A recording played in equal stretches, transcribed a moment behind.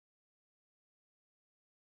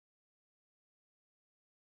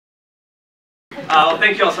Well,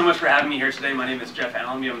 thank you all so much for having me here today. My name is Jeff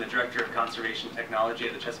Allenby. I'm the Director of Conservation Technology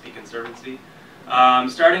at the Chesapeake Conservancy.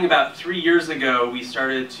 Starting about 3 years ago, we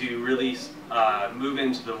started to really move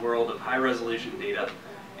into the world of high-resolution data.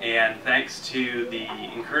 And thanks to the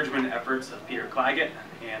encouragement efforts of Peter Claggett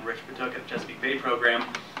and Rich Patuk at the Chesapeake Bay program,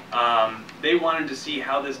 they wanted to see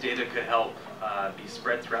how this data could help be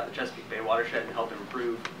spread throughout the Chesapeake Bay watershed and help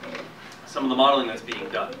improve some of the modeling that's being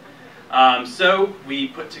done. So we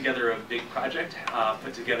put together a big project,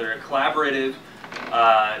 put together a collaborative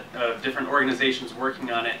of different organizations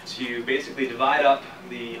working on it to basically divide up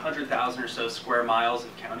the 100,000 or so square miles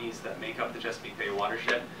of counties that make up the Chesapeake Bay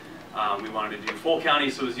watershed. We wanted to do full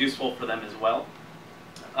counties so it was useful for them as well,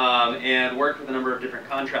 and worked with a number of different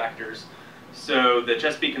contractors. So the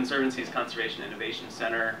Chesapeake Conservancy's Conservation Innovation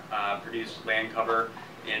Center produced land cover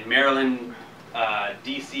in Maryland,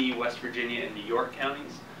 DC, West Virginia, and New York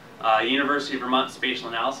counties. University of Vermont Spatial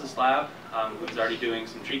Analysis Lab, who's already doing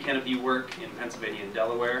some tree canopy work in Pennsylvania and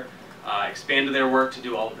Delaware, expanded their work to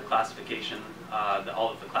do all of the classification,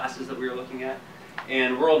 all of the classes that we were looking at.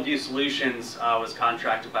 And Worldview Solutions was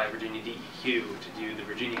contracted by Virginia DEQ to do the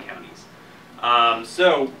Virginia counties.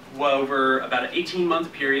 So over about an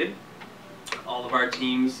 18-month period, all of our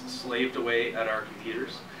teams slaved away at our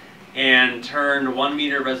computers and turned 1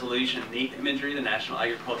 meter resolution NAEP imagery, the National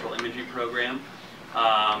Agricultural Imagery Program,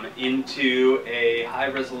 into a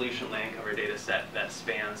high-resolution land cover data set that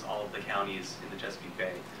spans all of the counties in the Chesapeake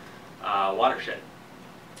Bay watershed.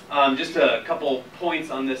 Just a couple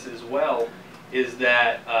points on this as well is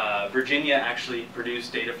that Virginia actually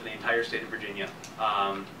produced data for the entire state of Virginia,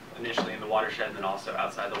 initially in the watershed and then also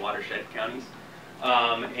outside the watershed counties.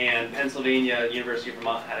 And Pennsylvania, University of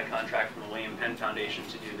Vermont had a contract from the William Penn Foundation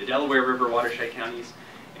to do the Delaware River watershed counties,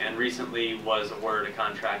 and recently was awarded a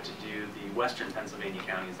contract to do the western Pennsylvania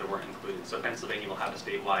counties that weren't included. So Pennsylvania will have a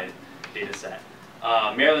statewide data set.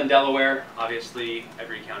 Maryland, Delaware, obviously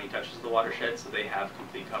every county touches the watershed, so they have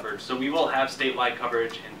complete coverage. So we will have statewide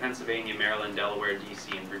coverage in Pennsylvania, Maryland, Delaware,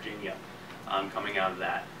 DC, and Virginia coming out of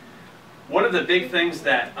that. One of the big things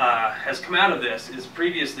that has come out of this is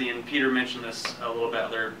previously, and Peter mentioned this a little bit,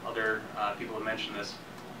 other people have mentioned this,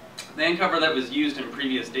 land cover that was used in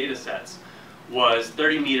previous data sets was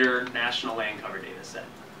 30-meter national land cover data set.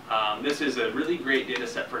 This is a really great data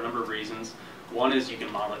set for a number of reasons. One is you can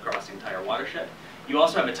model across the entire watershed. You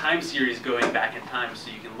also have a time series going back in time, so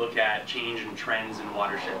you can look at change and trends in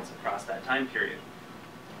watersheds across that time period.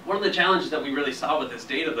 One of the challenges that we really saw with this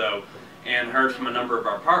data, though, and heard from a number of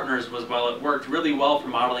our partners, was while it worked really well for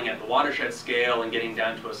modeling at the watershed scale and getting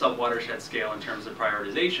down to a sub-watershed scale in terms of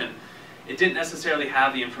prioritization, it didn't necessarily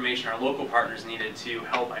have the information our local partners needed to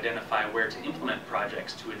help identify where to implement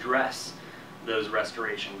projects to address those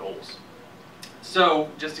restoration goals.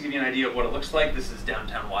 So just to give you an idea of what it looks like, this is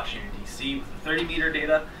downtown Washington, D.C. with the 30-meter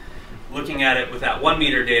data. Looking at it with that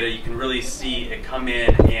 1-meter data, you can really see it come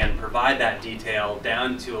in and provide that detail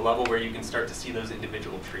down to a level where you can start to see those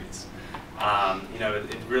individual trees.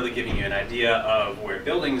 It's really giving you an idea of where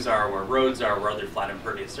buildings are, where roads are, where other flat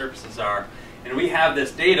impervious surfaces are. And we have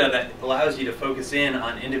this data that allows you to focus in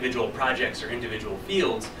on individual projects or individual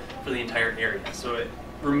fields for the entire area. So it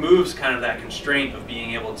removes kind of that constraint of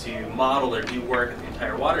being able to model or do work at the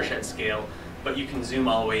entire watershed scale, but you can zoom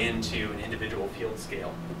all the way into an individual field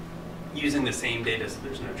scale using the same data, so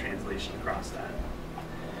there's no translation across that.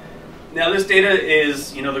 Now this data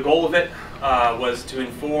is, the goal of it was to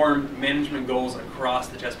inform management goals across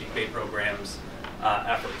the Chesapeake Bay program's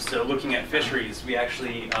efforts. So looking at fisheries, we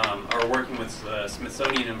actually are working with the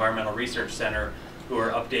Smithsonian Environmental Research Center, who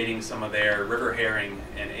are updating some of their river herring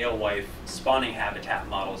and alewife spawning habitat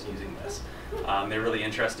models using this. They're really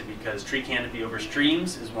interested because tree canopy over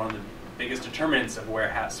streams is one of the biggest determinants of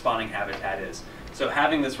where spawning habitat is. So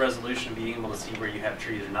having this resolution, being able to see where you have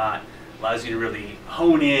trees or not, allows you to really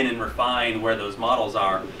hone in and refine where those models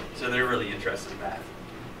are. So they're really interested in that.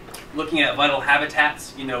 Looking at vital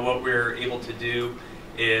habitats, what we're able to do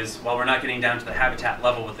is, while we're not getting down to the habitat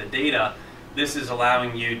level with the data, this is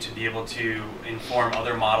allowing you to be able to inform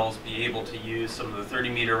other models, be able to use some of the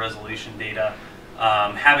 30-meter resolution data,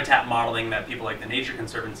 habitat modeling that people like the Nature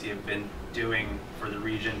Conservancy have been doing for the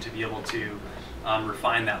region to be able to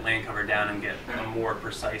refine that land cover down and get a more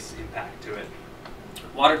precise impact to it.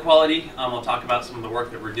 Water quality, I'll talk about some of the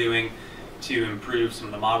work that we're doing to improve some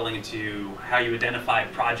of the modeling into how you identify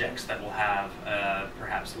projects that will have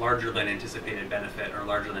perhaps larger than anticipated benefit or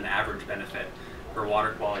larger than average benefit for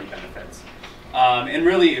water quality benefits. And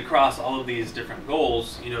really across all of these different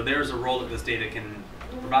goals, there's a role that this data can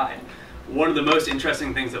provide. One of the most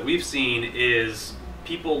interesting things that we've seen is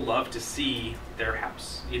people love to see their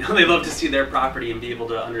house. They love to see their property and be able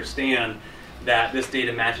to understand that this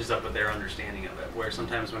data matches up with their understanding of it, where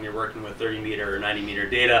sometimes when you're working with 30 meter or 90 meter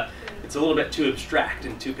data, it's a little bit too abstract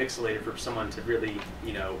and too pixelated for someone to really,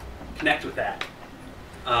 connect with that.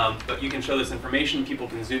 But you can show this information, people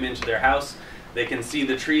can zoom into their house, they can see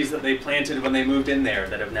the trees that they planted when they moved in there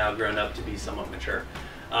that have now grown up to be somewhat mature.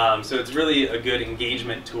 So it's really a good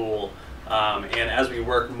engagement tool, and as we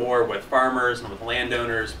work more with farmers and with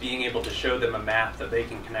landowners, being able to show them a map that they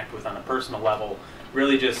can connect with on a personal level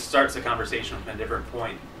really just starts the conversation from a different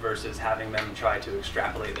point versus having them try to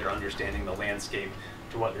extrapolate their understanding of the landscape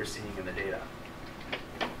to what they're seeing in the data.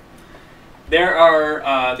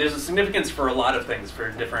 There's a significance for a lot of things for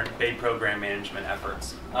different Bay program management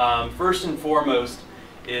efforts. First and foremost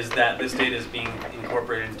is that this data is being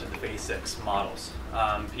incorporated into the Phase 6 models.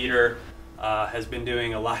 Peter has been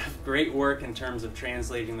doing a lot of great work in terms of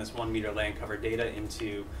translating this 1 meter land cover data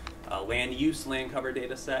into land use land cover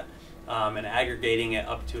data set and aggregating it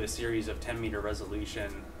up to a series of 10 meter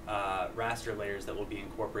resolution raster layers that will be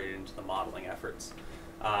incorporated into the modeling efforts.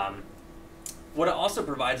 What it also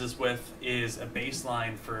provides us with is a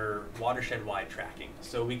baseline for watershed-wide tracking.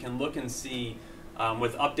 So we can look and see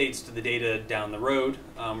with updates to the data down the road,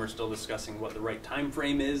 we're still discussing what the right time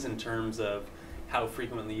frame is in terms of how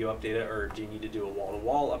frequently you update it, or do you need to do a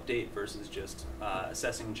wall-to-wall update versus just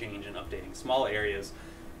assessing change and updating small areas.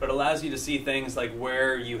 But it allows you to see things like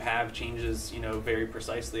where you have changes, very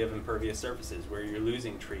precisely of impervious surfaces, where you're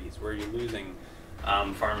losing trees, where you're losing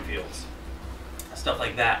farm fields, stuff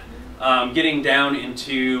like that. Getting down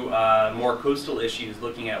into more coastal issues,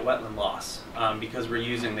 looking at wetland loss, because we're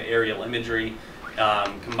using the aerial imagery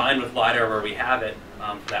combined with LiDAR where we have it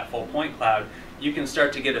for that full point cloud, you can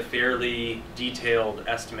start to get a fairly detailed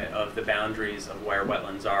estimate of the boundaries of where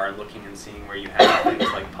wetlands are, and looking and seeing where you have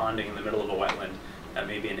things like ponding in the middle of a wetland. That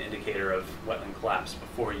may be an indicator of wetland collapse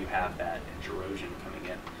before you have that erosion coming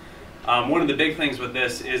in. One of the big things with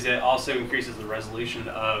this is it also increases the resolution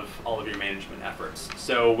of all of your management efforts.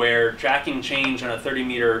 So where tracking change on a 30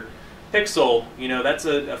 meter pixel, that's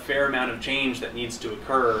a fair amount of change that needs to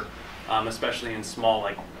occur, especially in small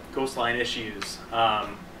coastline issues.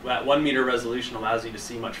 That 1 meter resolution allows you to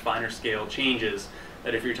see much finer scale changes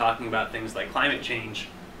that if you're talking about things like climate change,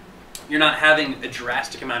 you're not having a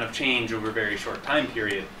drastic amount of change over a very short time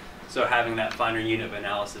period. So having that finer unit of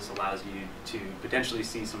analysis allows you to potentially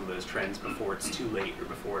see some of those trends before it's too late or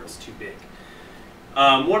before it's too big.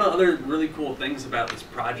 One of the other really cool things about this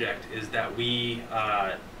project is that we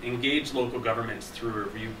engage local governments through a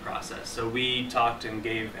review process. So we talked and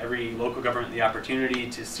gave every local government the opportunity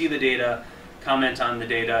to see the data, comment on the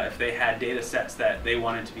data. If they had data sets that they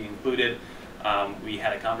wanted to be included, we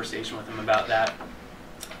had a conversation with them about that.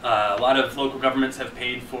 A lot of local governments have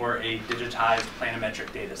paid for a digitized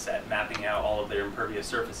planimetric data set, mapping out all of their impervious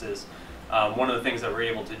surfaces. One of the things that we're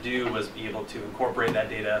able to do was be able to incorporate that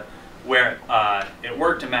data where it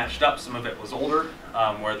worked and matched up. Some of it was older,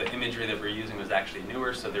 where the imagery that we're using was actually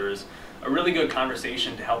newer. So there was a really good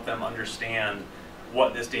conversation to help them understand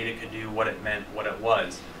what this data could do, what it meant, what it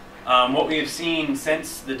was. What we have seen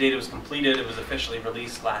since the data was completed, it was officially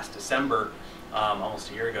released last December, almost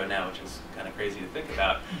a year ago now, which is kind of crazy to think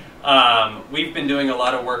about. We've been doing a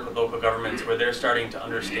lot of work with local governments where they're starting to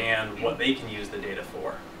understand what they can use the data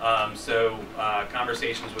for.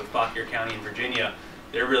 Conversations with Fauquier County in Virginia,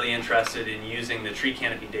 they're really interested in using the tree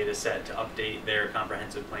canopy data set to update their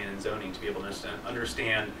comprehensive plan and zoning to be able to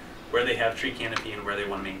understand where they have tree canopy and where they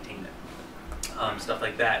want to maintain it. Stuff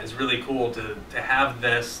like that is really cool to have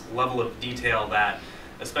this level of detail that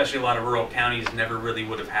especially a lot of rural counties never really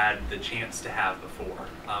would have had the chance to have before,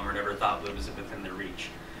 or never thought it was within their reach.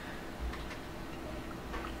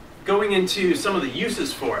 Going into some of the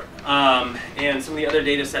uses for it, and some of the other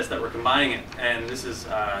data sets that we're combining it, and this is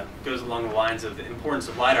goes along the lines of the importance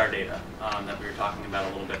of LiDAR data that we were talking about a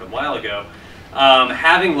little bit a while ago.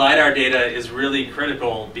 Having LiDAR data is really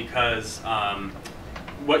critical because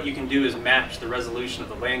what you can do is match the resolution of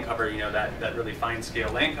the land cover, that really fine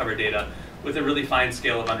scale land cover data, with a really fine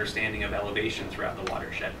scale of understanding of elevation throughout the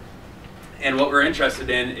watershed. And what we're interested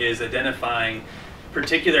in is identifying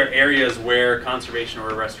particular areas where conservation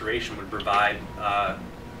or restoration would provide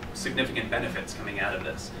significant benefits coming out of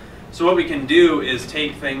this. So what we can do is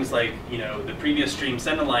take things like the previous stream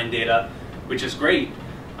centerline data, which is great,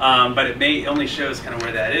 but it only shows kind of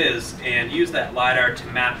where that is, and use that LiDAR to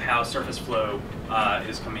map how surface flow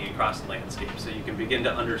is coming across the landscape. So you can begin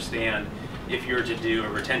to understand if you were to do a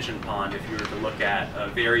retention pond, if you were to look at a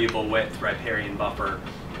variable width riparian buffer,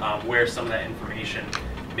 where some of that information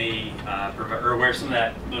may provide, or where some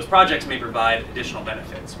of those projects may provide additional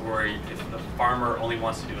benefits, or if the farmer only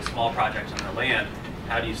wants to do a small project on their land,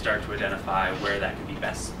 how do you start to identify where that can be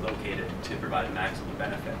best located to provide the maximum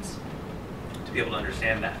benefits, to be able to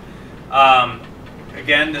understand that.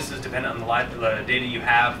 Again, this is dependent on the data you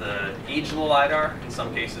have, the age of the LiDAR. In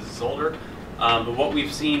some cases it's older. But what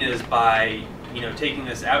we've seen is by taking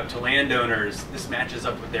this out to landowners, this matches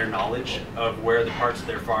up with their knowledge of where the parts of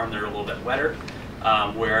their farm that are a little bit wetter,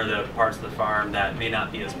 where are the parts of the farm that may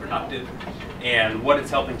not be as productive. And what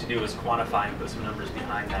it's helping to do is quantify and put some numbers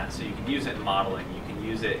behind that, so you can use it in modeling, you can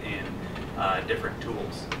use it in different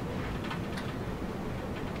tools.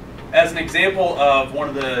 As an example of one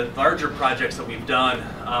of the larger projects that we've done,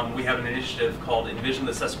 we have an initiative called Envision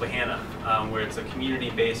the Susquehanna, where it's a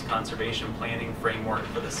community-based conservation planning framework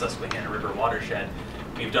for the Susquehanna River watershed.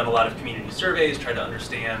 We've done a lot of community surveys, tried to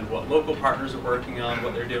understand what local partners are working on,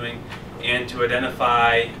 what they're doing, and to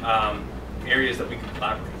identify areas that we can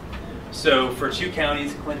collaborate. So for 2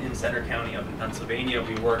 counties, Clinton and Center County up in Pennsylvania,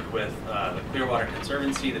 we worked with the Clearwater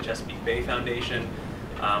Conservancy, the Chesapeake Bay Foundation,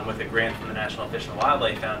 with a grant from the National Fish and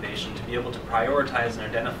Wildlife Foundation to be able to prioritize and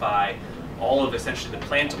identify all of essentially the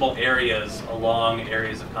plantable areas along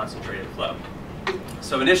areas of concentrated flow.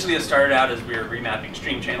 So initially it started out as we were remapping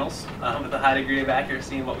stream channels with a high degree of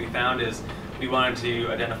accuracy, and what we found is we wanted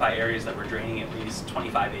to identify areas that were draining at least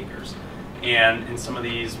 25 acres. And in some of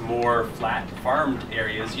these more flat farmed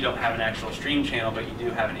areas, you don't have an actual stream channel, but you do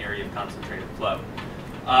have an area of concentrated flow.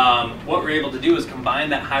 What we're able to do is combine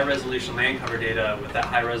that high-resolution land cover data with that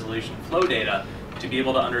high-resolution flow data to be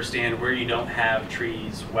able to understand where you don't have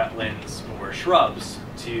trees, wetlands, or shrubs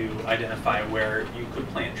to identify where you could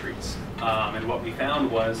plant trees. And what we found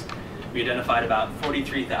was we identified about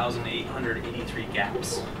 43,883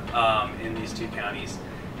 gaps in these 2 counties.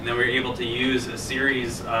 And then we were able to use a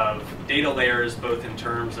series of data layers, both in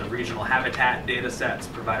terms of regional habitat data sets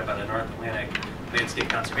provided by the North Atlantic Landscape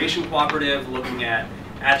Conservation Cooperative, looking at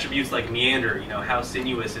attributes like meander, how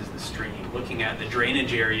sinuous is the stream, looking at the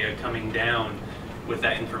drainage area coming down with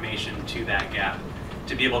that information to that gap,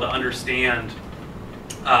 to be able to understand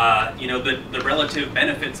the relative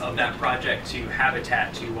benefits of that project to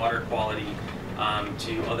habitat, to water quality,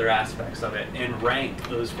 to other aspects of it, and rank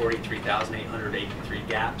those 43,883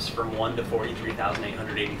 gaps from 1 to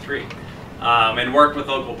 43,883. And work with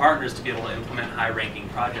local partners to be able to implement high-ranking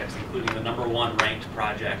projects, including the #1 ranked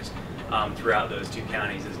project throughout those 2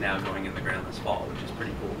 counties is now going in the ground this fall, which is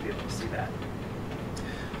pretty cool to be able to see that.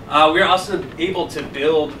 We are also able to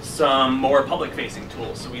build some more public-facing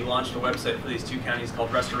tools. So we launched a website for these 2 counties called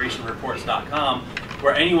restorationreports.com,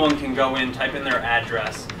 where anyone can go in, type in their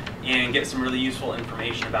address, and get some really useful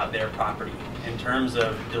information about their property in terms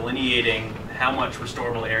of delineating how much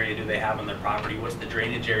restorable area do they have on their property, what's the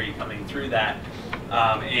drainage area coming through that,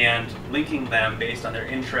 and linking them based on their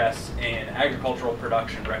interests in agricultural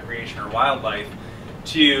production, recreation, or wildlife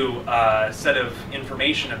to a set of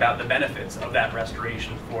information about the benefits of that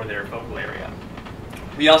restoration for their focal area.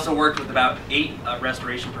 We also worked with about 8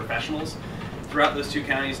 restoration professionals throughout those 2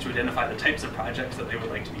 counties to identify the types of projects that they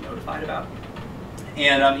would like to be notified about.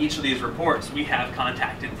 And on each of these reports, we have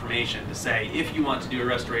contact information to say, if you want to do a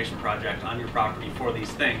restoration project on your property for these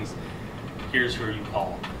things, here's who you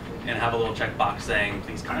call. And have a little checkbox saying,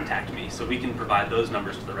 please contact me. So we can provide those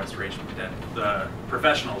numbers to the restoration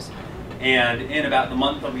professionals. And in about the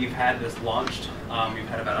month that we've had this launched, we've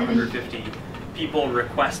had about 150 people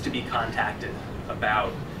request to be contacted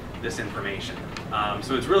about this information.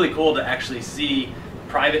 So it's really cool to actually see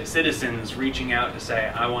private citizens reaching out to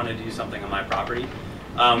say, I want to do something on my property.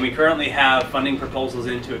 We currently have funding proposals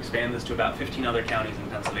in to expand this to about 15 other counties in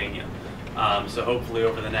Pennsylvania. So hopefully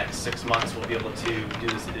over the next 6 months we'll be able to do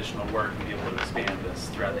this additional work and be able to expand this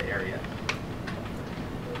throughout the area.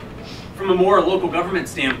 From a more local government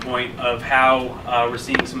standpoint of how we're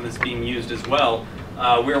seeing some of this being used as well,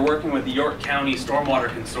 we're working with the York County Stormwater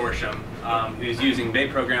Consortium, who's using Bay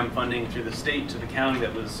Program funding through the state to the county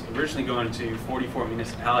that was originally going to 44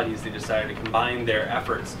 municipalities. They decided to combine their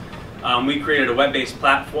efforts. We created a web-based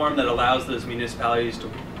platform that allows those municipalities to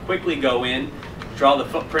quickly go in, draw the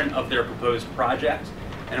footprint of their proposed project,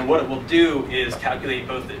 and what it will do is calculate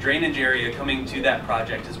both the drainage area coming to that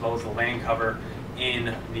project as well as the land cover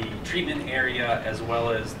in the treatment area as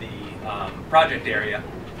well as the project area,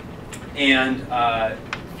 and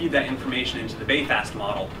feed that information into the Bayfast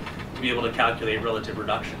model to be able to calculate relative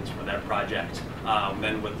reductions for that project.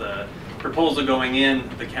 Then with the proposal going in,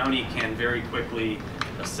 the county can very quickly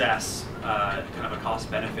assess kind of a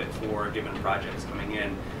cost benefit for given projects coming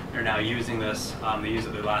in. They're now using this, they used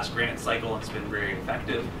it their last grant cycle, it's been very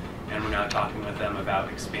effective, and we're now talking with them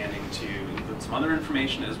about expanding to include some other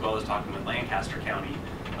information, as well as talking with Lancaster County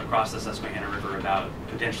across the Susquehanna River about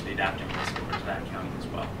potentially adapting this over to that county as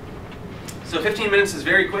well. So 15 minutes is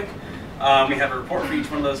very quick. We have a report for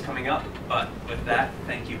each one of those coming up, but with that,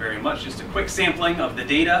 thank you very much. Just a quick sampling of the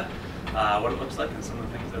data, what it looks like, and some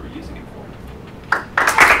of the things that we're using it